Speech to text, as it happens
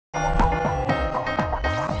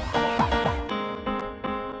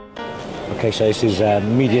Okay, so this is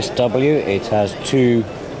Medius W. It has two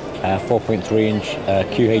 4.3-inch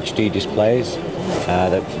QHD displays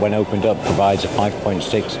that, when opened up, provides a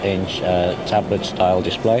 5.6-inch tablet-style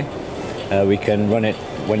display. We can run it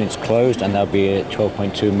when it's closed, and that'll be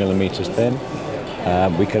 12.2 millimeters thin.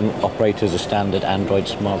 We can operate as a standard Android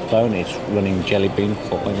smartphone. It's running Jelly Bean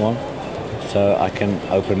 4.1. So I can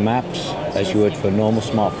open maps as you would for a normal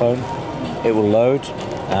smartphone. It will load,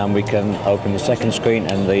 and we can open the second screen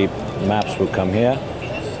and the maps will come here.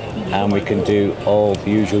 And we can do all the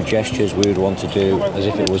usual gestures we would want to do as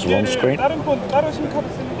if it was one screen.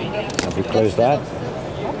 If we close that,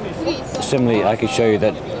 similarly I could show you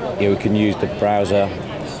that we can use the browser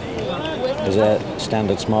as a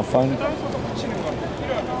standard smartphone.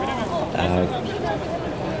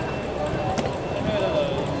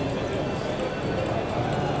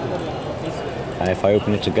 And if I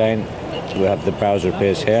open it again, we have the browser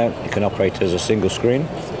appears here. It can operate as a single screen,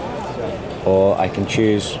 or I can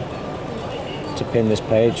choose to pin this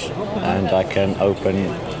page and I can open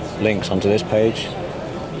links onto this page,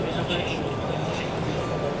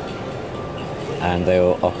 and they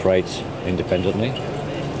will operate independently.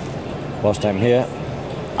 Whilst I'm here,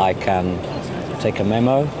 I can take a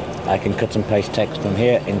memo. I can cut and paste text from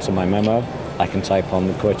here into my memo. I can type on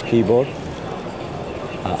the QWERTY keyboard.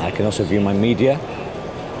 I can also view my media,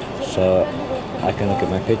 so I can look at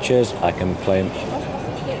my pictures. I can play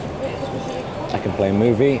a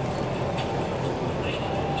movie.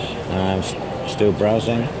 I'm still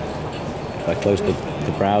browsing. If I close the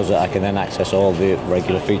browser, I can then access all the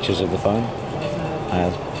regular features of the phone.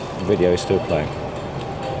 And the video is still playing.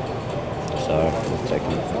 So we'll take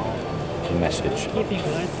the message.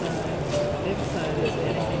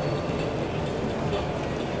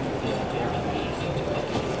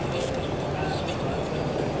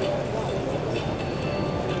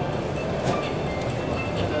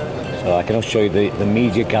 So I can also show you the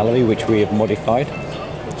media gallery, which we have modified.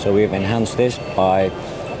 So we have enhanced this by,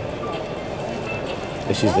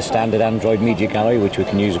 this is the standard Android media gallery, which we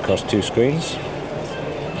can use across two screens.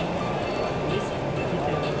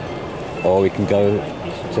 Or we can go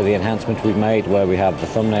to the enhancement we've made, where we have the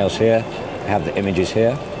thumbnails here, we have the images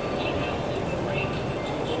here.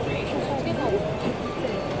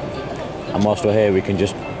 And whilst we're here, we can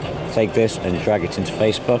just take this and drag it into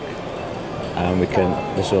Facebook. And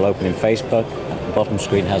this will open in Facebook. The bottom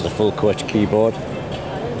screen has a full QWERTY keyboard,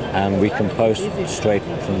 and we can post straight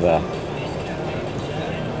from there.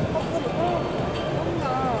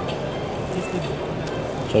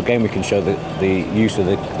 So again, we can show the use of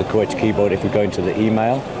the QWERTY keyboard. If we go into the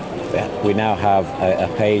email, we now have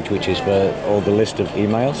a page which is for all the list of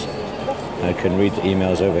emails. I can read the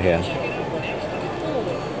emails over here.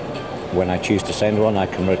 When I choose to send one, I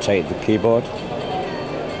can rotate the keyboard,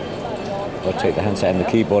 rotate the handset, and the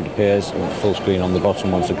keyboard appears full screen on the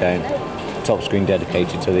bottom once again. Top screen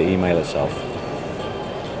dedicated to the email itself.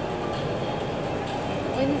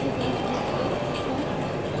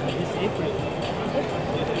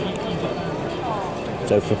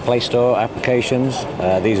 So for Play Store applications,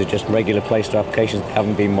 these are just regular Play Store applications that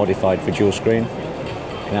haven't been modified for dual screen.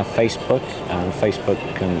 You can have Facebook, and Facebook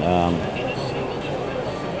can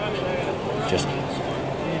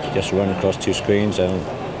just run across two screens, and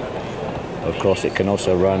of course it can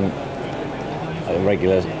also run a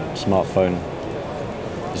regular smartphone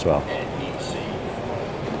as well.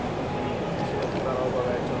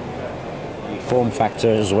 Form factor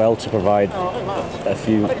as well to provide a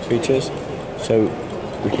few features. So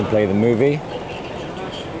we can play the movie.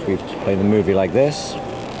 We play the movie like this.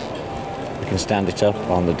 We can stand it up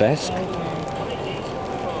on the desk.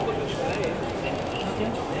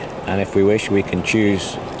 And if we wish, we can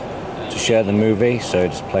choose to share the movie. So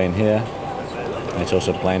it's playing here, and it's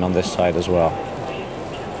also playing on this side as well.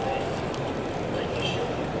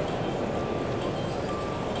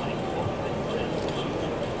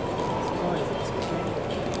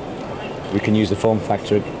 We can use the form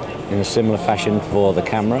factor in a similar fashion for the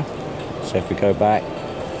camera. So if we go back,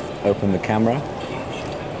 open the camera,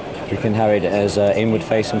 we can have it as an inward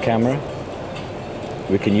facing camera.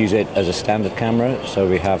 We can use it as a standard camera, so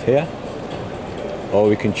we have here. Or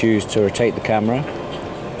we can choose to rotate the camera,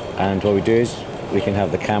 and what we do is we can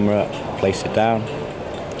have the camera place it down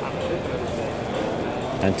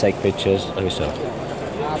and take pictures of yourself.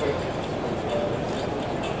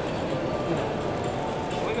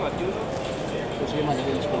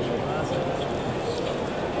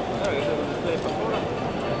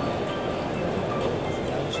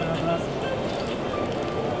 Um abraço.